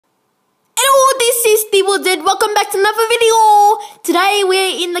Steveo Z. Welcome back to another video. Today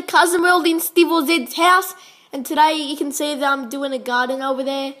we're in the cousin world in Steveo Z's house, and today you can see that I'm doing a garden over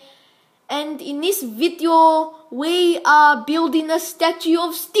there. And in this video we are building a statue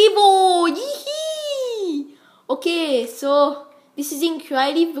of Steveo. Yee-hee! Okay, so this is in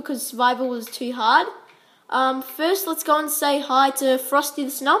creative because survival was too hard. First let's go and say hi to Frosty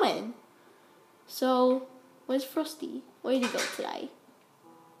the Snowman. So where's Frosty? Where did he go today?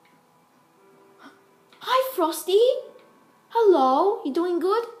 Hi Frosty! Hello, you doing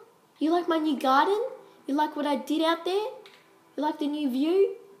good? You like my new garden? You like what I did out there? You like the new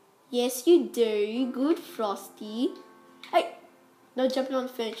view? Yes you do, good Frosty. Hey, no jumping on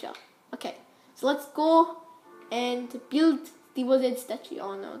the furniture. Okay, so let's go and build the Steveo Z statue.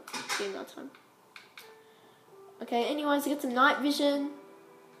 Oh no, it's getting no time. Okay, anyways, I got some night vision.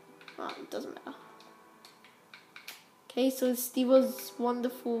 Oh, it doesn't matter. Okay, so Steveo's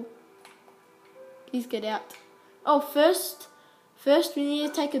wonderful. Please get out. Oh, first we need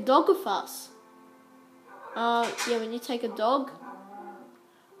to take a dog with us. Yeah, we need to take a dog.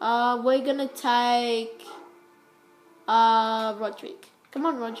 We're gonna take Roderick. Come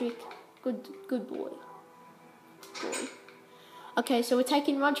on, Roderick. Good boy. Okay, so we're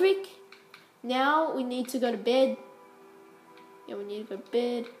taking Roderick. Now we need to go to bed. Yeah, we need to go to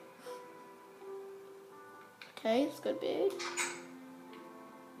bed. Okay, let's go to bed.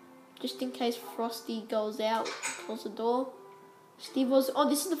 Just in case Frosty goes out, close the door. Oh,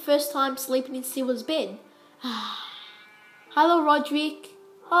 this is the first time sleeping in Steveo's bed. Hello, Roderick.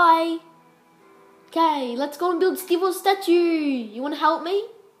 Hi. Okay, let's go and build Steveo's statue. You want to help me?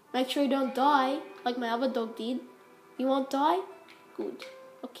 Make sure you don't die, like my other dog did. You won't die? Good.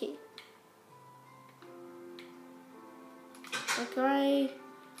 Okay. Okay,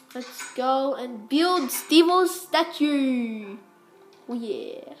 let's go and build Steveo's statue. Oh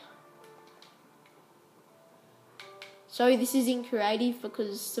yeah. So this is in creative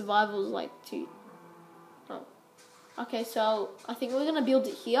because survival is like 2. Oh. Okay, so I think we're gonna build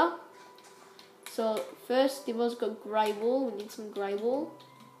it here. So first, Steveo's got grey wool. We need some grey wool.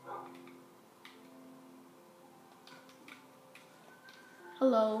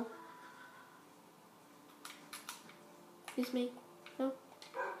 Hello. Excuse me. No.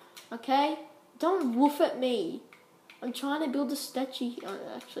 Okay. Don't woof at me. I'm trying to build a statue. Oh,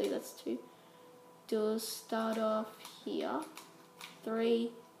 actually, that's 2. Do start off here.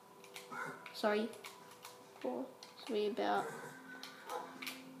 3. Sorry. 4. 3 about.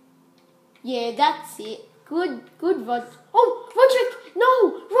 Yeah, that's it. Good, Rod. Oh, Roderick!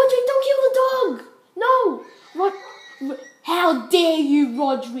 No, Roderick, don't kill the dog. No, how dare you,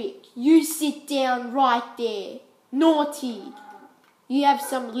 Roderick? You sit down right there. Naughty. You have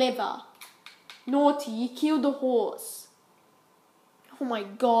some leather. Naughty. You killed the horse. Oh my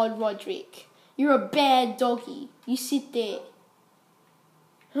God, Roderick. You're a bad doggy. You sit there.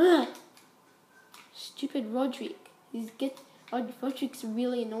 Stupid Roderick. Roderick's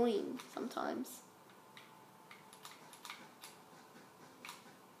really annoying sometimes.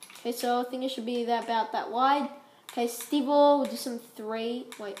 Okay, so I think it should be about that wide. Okay, Steveo, we'll do some 3.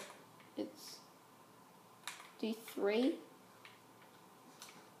 Wait, it's do 3.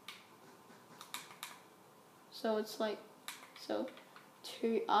 So it's like 2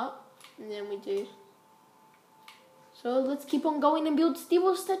 up. And then we do. So let's keep on going and build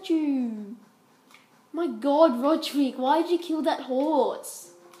Steveo's statue. My God, Roderick, why did you kill that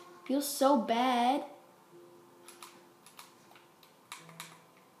horse? You're so bad.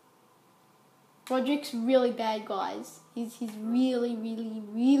 Roderick's really bad, guys. He's really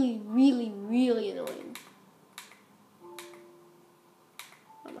annoying.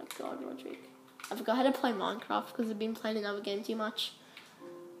 Oh my God, Roderick. I forgot how to play Minecraft because I've been playing another game too much.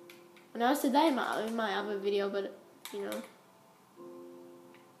 I know I said that in my other video, but you know.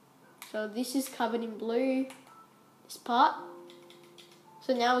 So this is covered in blue, this part.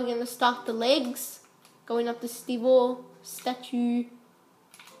 So now we're gonna start the legs, going up the Steveo statue.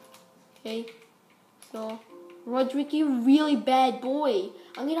 Okay, so Roderick, you're a really bad boy.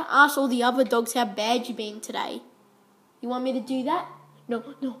 I'm gonna ask all the other dogs how bad you've been today. You want me to do that?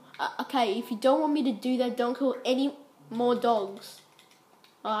 No. Okay, if you don't want me to do that, don't kill any more dogs.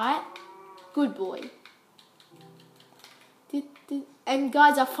 Alright? Good boy. And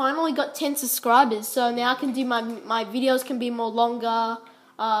guys, I finally got 10 subscribers, so now I can do my videos can be more longer.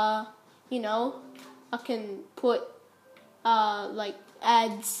 You know, I can put like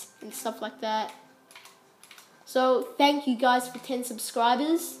ads and stuff like that. So thank you guys for 10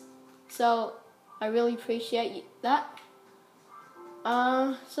 subscribers. So I really appreciate that.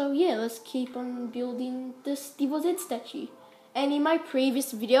 So yeah, let's keep on building the Steveo Z statue. And in my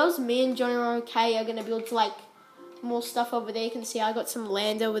previous videos, me and Johnny and Kay are gonna build like more stuff over there. You can see I got some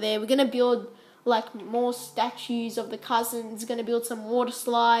land over there. We're gonna build like more statues of the cousins. Gonna build some water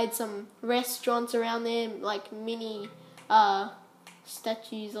slides, some restaurants around there, like mini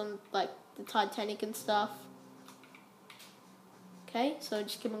statues on like the Titanic and stuff. Okay, so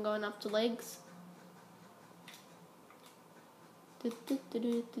just keep on going up the legs.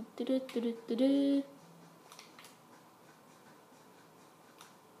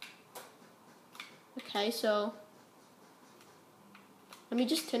 Okay, so let me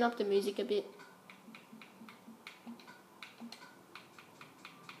just turn up the music a bit.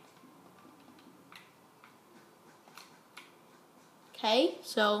 Okay,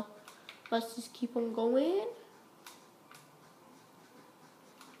 so let's just keep on going.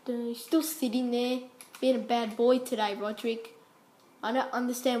 He's still sitting there, being a bad boy today, Roderick. I don't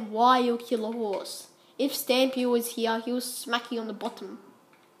understand why you'll kill a horse. If Stampy was here, he would smack you on the bottom.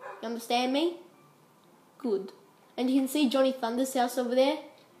 You understand me? Good. And you can see Johnny Thunder's house over there.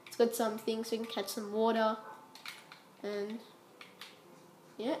 It's got some things so you can catch some water. And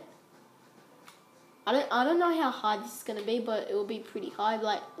yeah. I don't know how high this is gonna be, but it will be pretty high,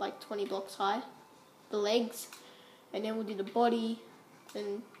 like 20 blocks high. The legs. And then we'll do the body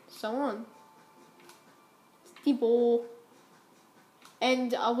and so on. Steveo.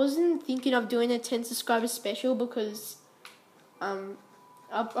 And I wasn't thinking of doing a 10 subscriber special because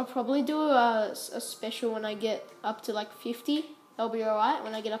I'll probably do a special when I get up to like 50. That'll be alright.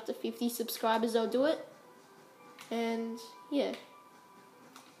 When I get up to 50 subscribers, I'll do it. And yeah.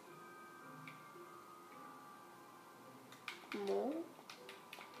 More.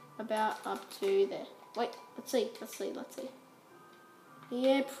 About up to there. Wait, let's see.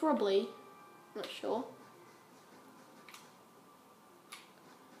 Yeah, probably. Not sure.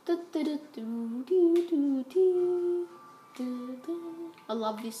 I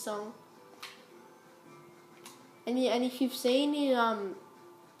love this song. And if you've seen in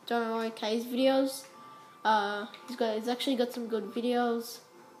John Roy K's videos, he's actually got some good videos.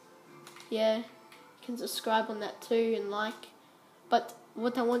 Yeah, you can subscribe on that too and like. But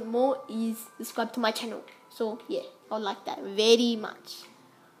what I want more is subscribe to my channel. So yeah, I like that very much.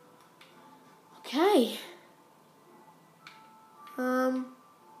 Okay.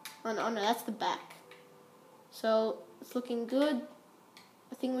 Oh no, that's the back. So it's looking good.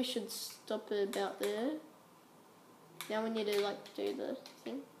 I think we should stop it about there. Now we need to like do the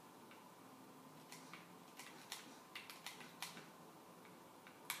thing.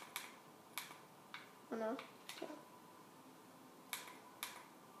 Oh no. Okay.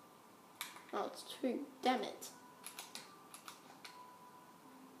 Oh, it's 2. Damn it.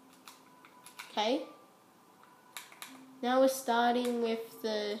 Okay. Now we're starting with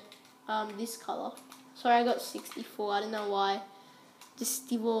the this color. Sorry, I got 64. I don't know why. Just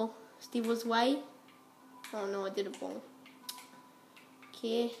Steve's way. Oh no, I did it wrong.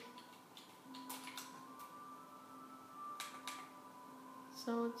 Okay.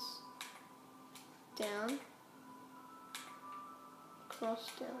 So it's down,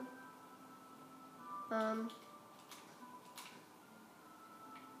 cross down.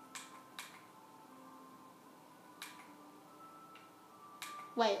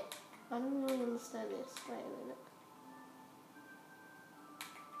 Wait, I don't really understand this. Wait a minute.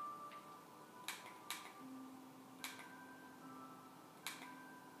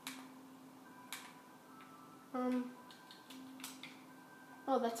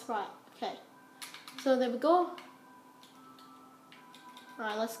 Oh, that's right. Okay. So there we go.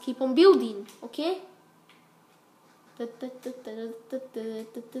 Alright, let's keep on building, okay? Okay,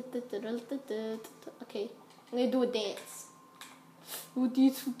 I'm gonna do a dance.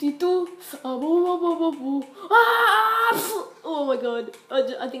 Oh my god,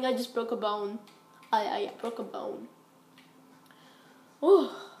 I think I just broke a bone. I broke a bone.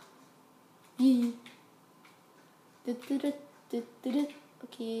 Oh. Yeah. Okay,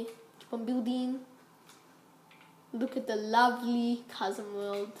 keep on building. Look at the lovely cousin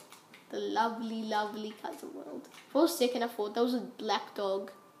world. The lovely, lovely cousin world. For a second I thought that was a black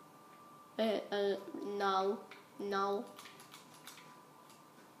dog. Null.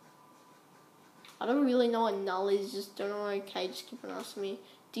 I don't really know what null is, just don't know. Okay, just keep on asking me.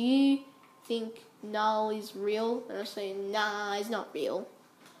 Do you think null is real? And I say, nah, it's not real.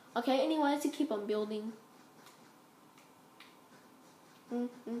 Okay, anyways, you keep on building.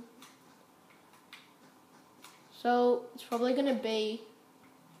 So it's probably gonna be.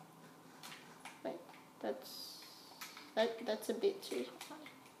 Wait, that's a bit too high.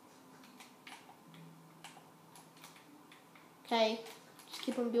 Okay, just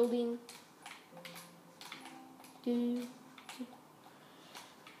keep on building.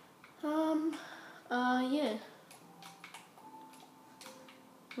 Yeah.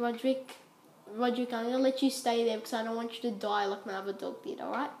 Roderick, I'm gonna let you stay there because I don't want you to die like my other dog did,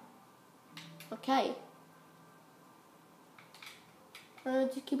 alright? Okay.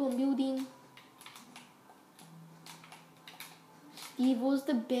 Just keep on building. Steve was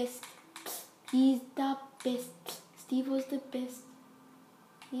the best. He's the best. Steve was the best.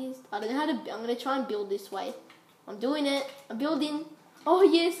 I don't know how to. I'm gonna try and build this way. I'm doing it. I'm building. Oh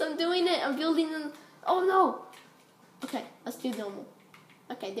yes, I'm doing it. I'm building. Oh no. Okay, let's do normal.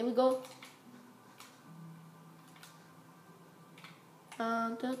 Okay, there we go.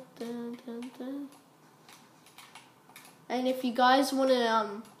 Dun, dun, dun, dun. And if you guys want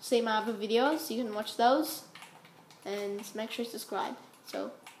to see my other videos, you can watch those. And make sure to subscribe.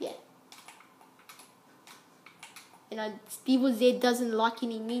 So, yeah. And Steveo Z doesn't like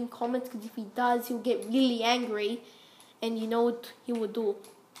any mean comments, because if he does, he'll get really angry. And you know what he will do?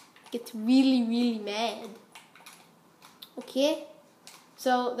 Get really, really mad. Okay?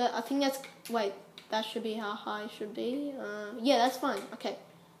 So, I think that's... Wait, that should be how high it should be. Yeah, that's fine. Okay.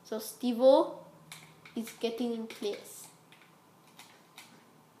 So, Steveo is getting in place.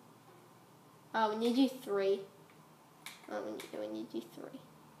 We need you 3. We need you 3.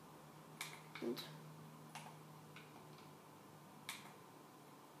 And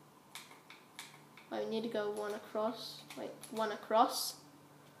we need to go 1 across. Wait, 1 across.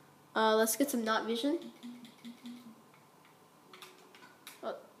 Let's get some night vision.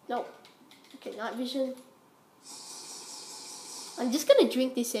 Oh, no. Okay, night vision. I'm just gonna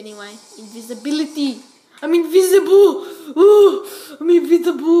drink this anyway. Invisibility. I'm invisible. Oh, I'm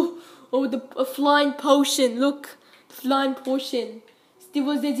invisible. Oh, a flying potion. Look, flying potion.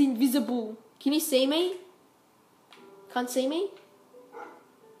 Steveo Z's invisible. Can you see me? Can't see me?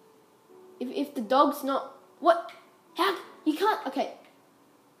 If the dog's not... What? How? You can't... Okay.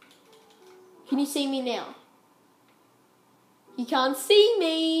 Can you see me now? You can't see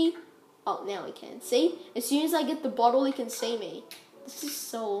me. Oh, now he can. See? As soon as I get the bottle, he can see me. This is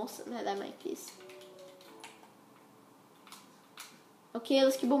so awesome how they make this. Okay,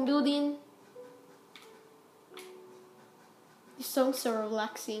 let's keep on building. These songs so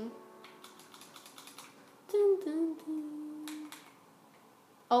relaxing. Dun, dun, dun.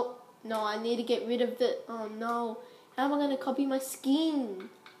 Oh, no, I need to get rid of the... Oh, no. How am I going to copy my skin?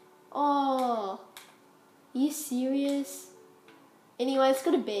 Oh. Are you serious? Anyway, let's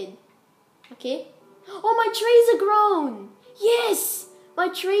go to bed. Okay? Oh, my trees are grown! Yes! My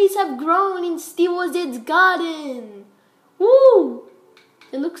trees have grown in Steveo Z's garden. Woo!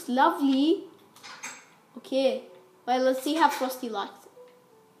 It looks lovely. Okay. Wait, let's see how Frosty likes it.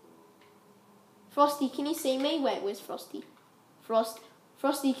 Frosty, can you see me? Wait, where's Frosty?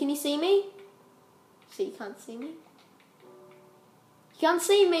 Frosty, can you see me? So you can't see me? You can't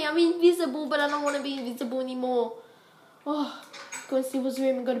see me. I'm invisible, but I don't want to be invisible anymore. Oh, go and Steve's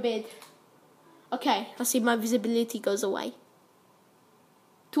room and go to bed. Okay, let's see if my visibility goes away.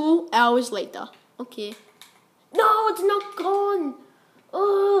 2 hours later. Okay. No, it's not gone.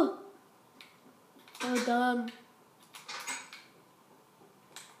 Oh. Oh, damn.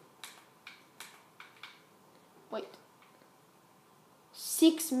 Wait.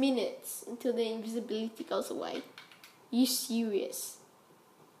 6 minutes until the invisibility goes away. Are you serious?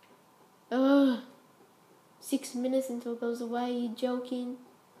 Ugh. 6 minutes until it goes away. Are you joking?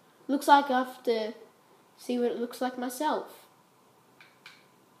 Looks like I have to see what it looks like myself.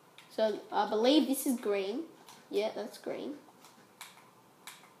 So I believe this is green. Yeah, that's green.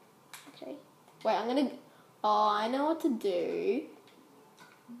 Okay. Wait, I'm gonna... Oh, I know what to do.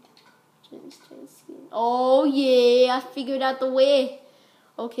 Change skin. Oh, yeah, I figured out the way.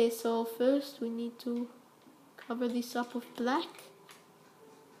 Okay, so first we need to cover this up with black.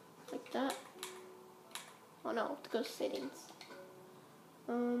 Like that. Oh, no, I have to go to settings.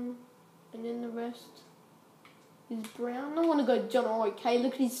 And then the rest is brown. I don't want to go John okay.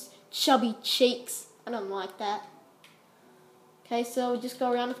 Look at his chubby cheeks. I don't like that. Okay, so we just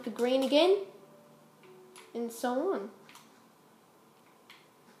go around with the green again. And so on.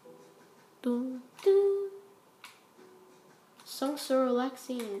 Dun, dun. Song's so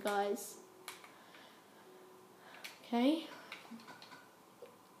relaxing, guys. Okay.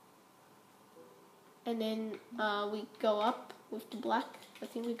 And then we go up with the black. I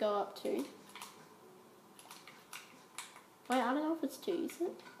think we go up 2. Wait, I don't know if it's 2, is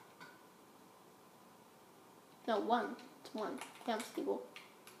it? No, 1. It's 1. Down Steveo.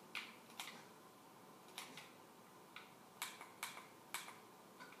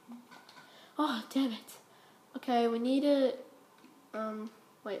 Oh, damn it. Okay, we need to...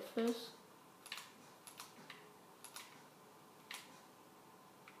 wait, first...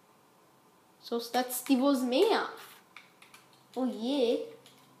 Let's So that's Stevo's mouth. Oh yeah.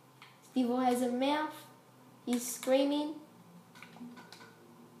 Stevo has a mouth. He's screaming.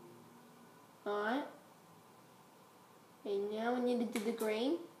 Alright. Okay, now we need to do the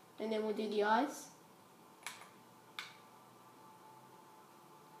green. And then we'll do the eyes.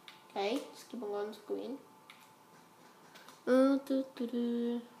 Okay, just keep on going to green.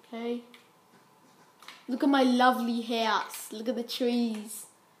 Okay. Look at my lovely house. Look at the trees.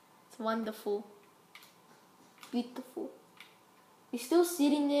 It's wonderful. Beautiful. He's still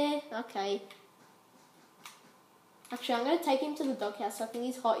sitting there? Okay. Actually, I'm going to take him to the doghouse. I think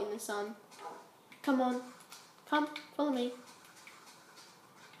he's hot in the sun. Come on. Come, follow me.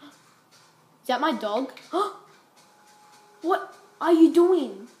 Is that my dog? What are you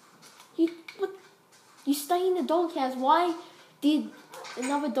doing? You stay in the doghouse. Why did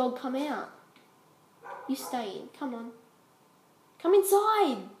another dog come out? You stay in. Come on. Come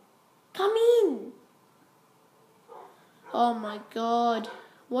inside. Come in. Oh my god.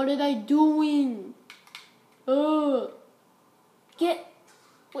 What are they doing? Oh. Where'd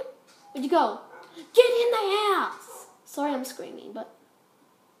you go? Get in the house. Sorry I'm screaming, but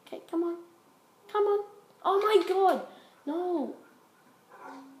okay, come on. Come on. Oh my god. No.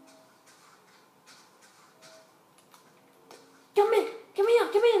 Come here. Come here.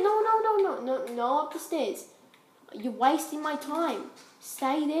 Come here. No, up the stairs. You're wasting my time.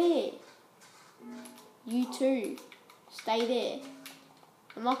 Stay there. You too. Stay there.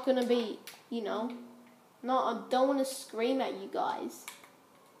 I'm not gonna be, I don't want to scream at you guys.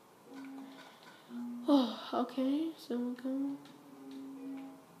 Oh, okay, so we'll go.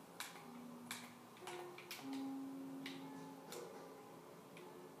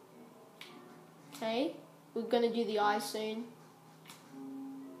 Okay, we're gonna do the eyes soon.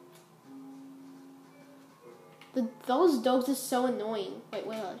 Those dogs are so annoying. Wait,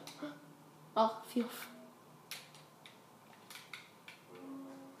 where are they? Oh, phew.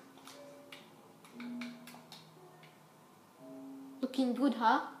 Looking good,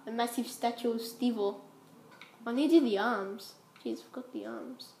 huh? A massive statue of Stevo. I need to do the arms. Jeez, I've got the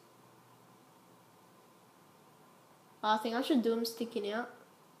arms. I think I should do them sticking out.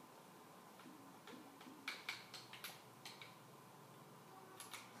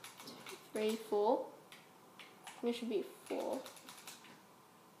 Three, 4. I think it should be 4.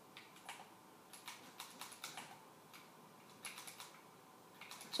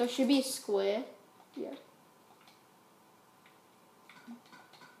 So it should be a square. Yeah.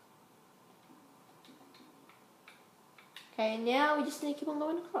 Okay, now we just need to keep on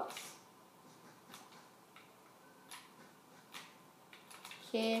going across.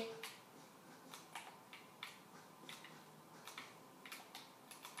 Okay.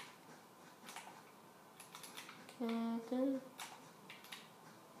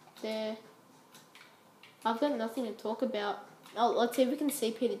 There. I've got nothing to talk about. Oh, let's see if we can see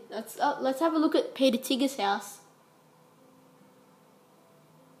Peter. Let's have a look at Peter Tigger's house.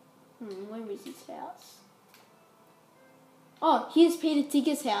 Where is his house? Oh, here's Peter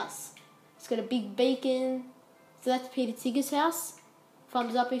Tigger's house. It's got a big beacon. So that's Peter Tigger's house.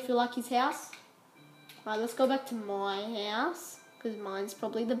 Thumbs up if you like his house. Alright, let's go back to my house, because mine's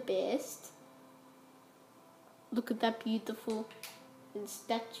probably the best. Look at that beautiful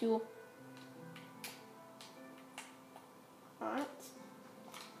statue. Alright.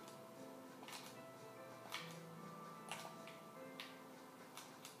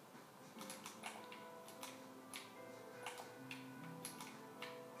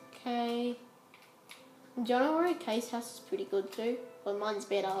 Okay. John O'Rourke K's house is pretty good too. But mine's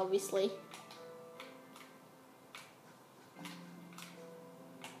better, obviously.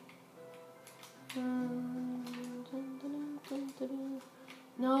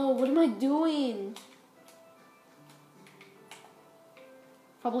 No, what am I doing?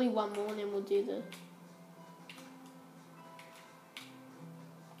 Probably one more and then we'll do the...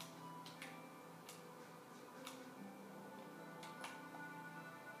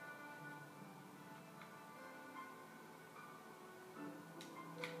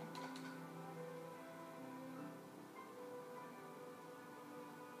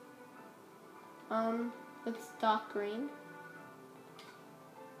 It's dark green.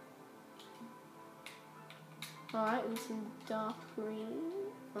 Alright, and some dark green.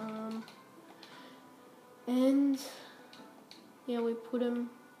 And yeah, we put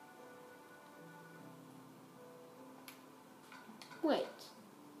them. Wait.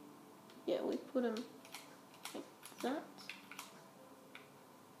 Yeah, we put them like that.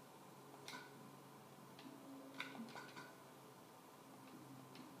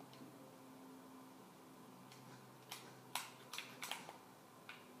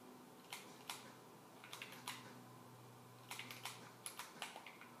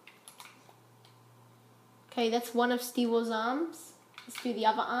 Okay, that's one of Stevo's arms. Let's do the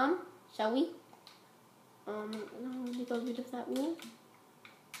other arm, shall we? No, let me get rid of that wall.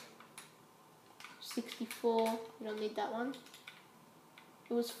 64, we don't need that one.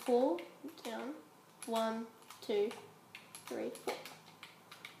 It was 4, down. 1, 2, 3, 4.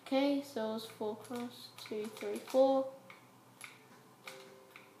 Okay, so it was 4 across, 2, 3, 4.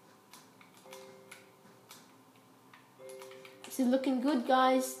 This is looking good,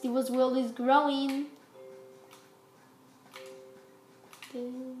 guys. Stevo's world is growing.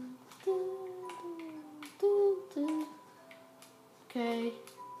 Okay.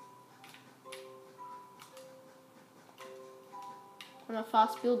 I'm a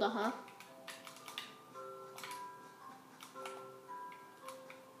fast builder, huh?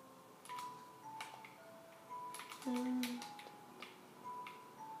 Oh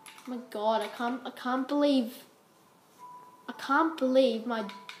my god, I can't believe my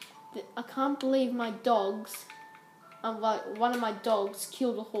dogs, one of my dogs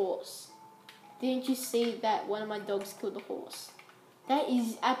killed a horse. Didn't you see that one of my dogs killed a horse? That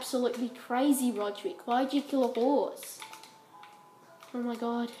is absolutely crazy, Roderick. Why'd you kill a horse? Oh my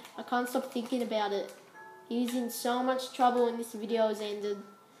god, I can't stop thinking about it. He's in so much trouble when this video has ended.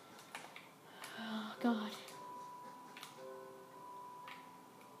 Oh god.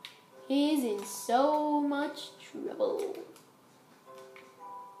 He's in so much trouble.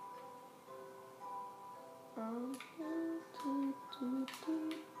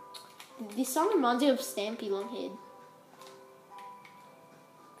 This song reminds me of Stampy Longhead.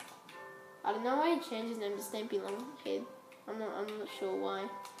 I don't know why he changed his name to Stampy Longhead. I'm not sure why.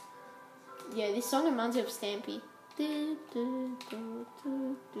 Yeah, this song reminds me of Stampy. Hey.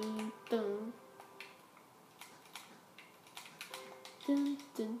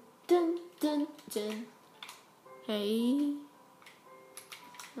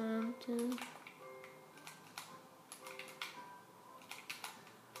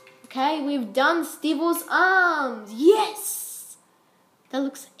 Okay, we've done Stevo's arms. Yes! That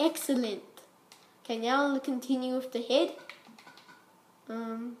looks excellent. Okay, now I'll continue with the head. Wait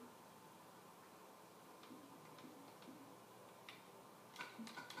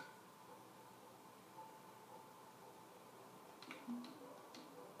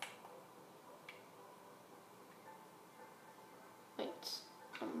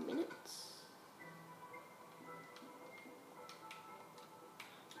a minute.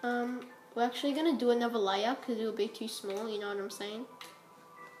 We're actually going to do another layer because it will be too small, you know what I'm saying?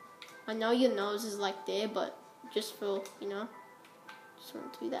 I know your nose is like there, but just for, you know, just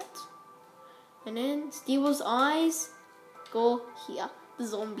want to do that. And then Stevo's eyes go here. The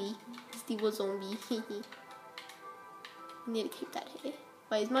zombie. Stevo's zombie. I need to keep that here.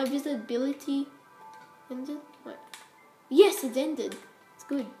 Wait, is my visibility ended? Wait. Yes, it's ended. It's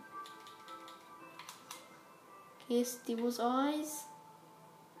good. Okay, Stevo's eyes.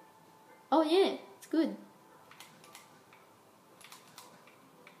 Oh yeah, it's good.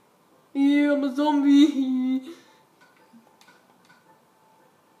 Yeah, I'm a zombie.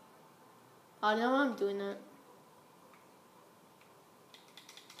 I don't know why I'm doing that.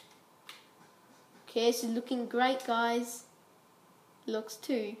 Okay, this is looking great, guys. Looks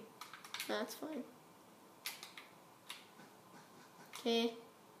too. That's fine. Okay.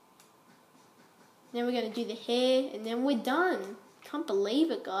 Then we're going to do the hair, and then we're done. Can't believe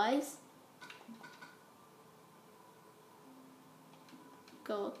it, guys.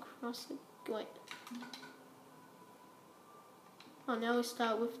 Go across it. Wait. Oh, now we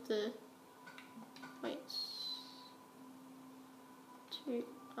start with the... Wait. 2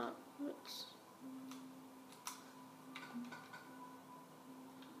 upwards.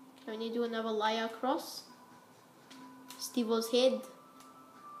 Okay, we need to do another layer across. Stevo's head.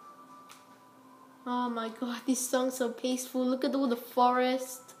 Oh my god, this song's so peaceful. Look at all the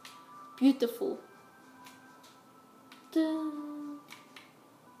forest. Beautiful.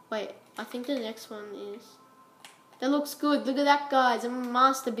 Wait, I think the next one is... That looks good. Look at that, guys. I'm a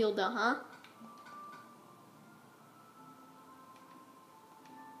master builder, huh?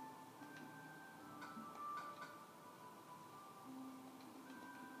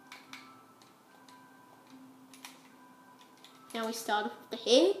 Now we start off with the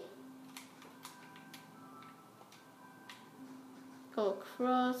hair. Go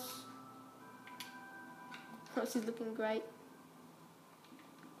across. Oh, she's looking great.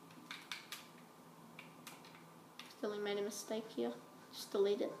 Still made a mistake here. Just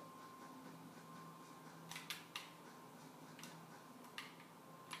delete it.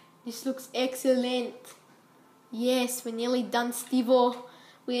 This looks excellent. Yes, we're nearly done, Stevo.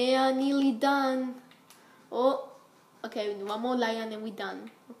 We are nearly done. Oh, okay, one more layer and then we're done.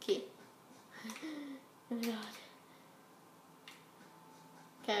 Okay. Oh my god.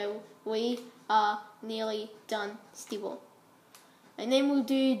 Okay, we are nearly done, Steveo. And then we'll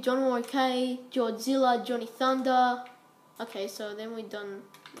do John War OK, Godzilla, Johnny Thunder. Okay, so then we're done. Oh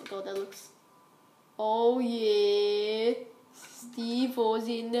my god, that looks... Oh yeah, Steveo's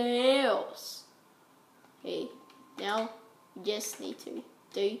in the house. Okay, now we just need to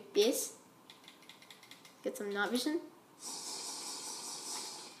do this. Get some night vision.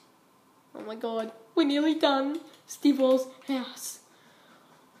 Oh my god, we're nearly done. Steveo's house.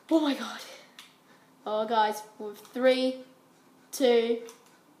 Oh my god. Oh guys, with 3, 2,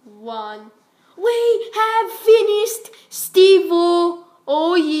 1. We have finished Steveo.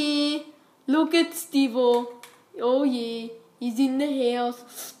 Oh yeah. Look at Steveo. Oh yeah. He's in the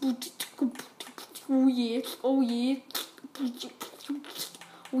house. Oh yeah. Oh yeah. Oh yeah.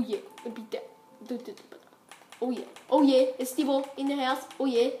 Oh yeah. Oh yeah. It's Steveo in the house. Oh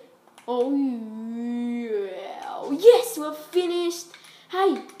yeah. Oh yeah. Yes, we're finished.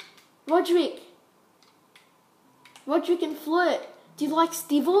 Hey, Roderick and Flirt, do you like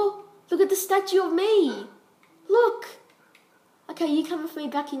Steveo? Look at the statue of me. Look. Okay, you come with me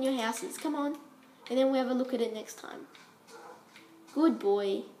back in your houses. Come on. And then we'll have a look at it next time. Good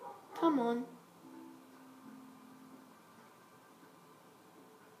boy. Come on.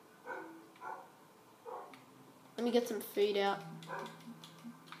 Let me get some food out.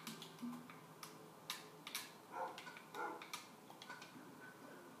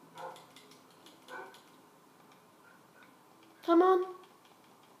 Come on.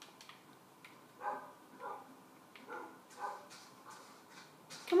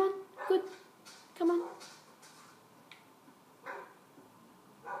 Come on. Good. Come on.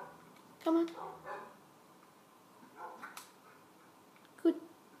 Come on. Good.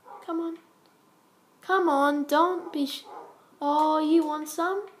 Come on. Come on. Don't be oh, you want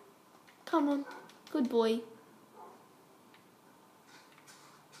some? Come on. Good boy.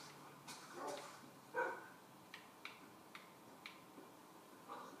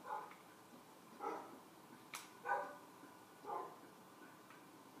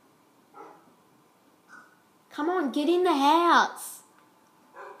 Come on, get in the house.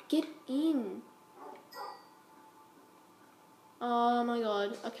 Get in. Oh my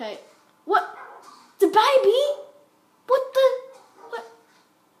god. Okay. What? The baby? What the?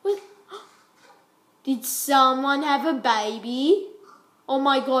 What? Did someone have a baby? Oh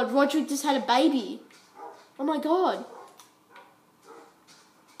my god, Roderick just had a baby. Oh my god.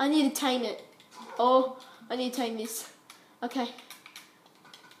 I need to tame it. Oh, I need to tame this. Okay.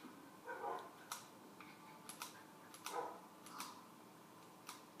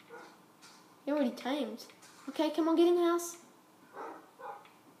 You're already tamed. Okay, come on, get in the house.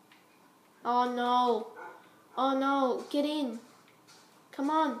 Oh no. Oh no, get in.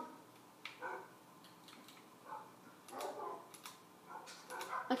 Come on.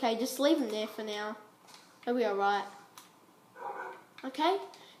 Okay, just leave him there for now. It'll be alright. Okay,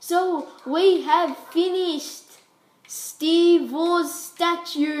 so we have finished Steveo's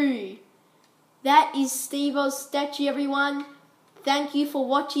statue. That is Steveo's statue, everyone. Thank you for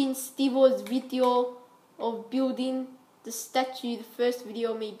watching Steveo's video of building the statue, the first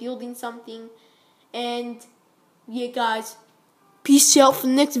video of me building something. And yeah guys, peace out for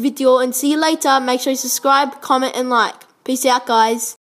the next video and see you later. Make sure you subscribe, comment and like. Peace out guys.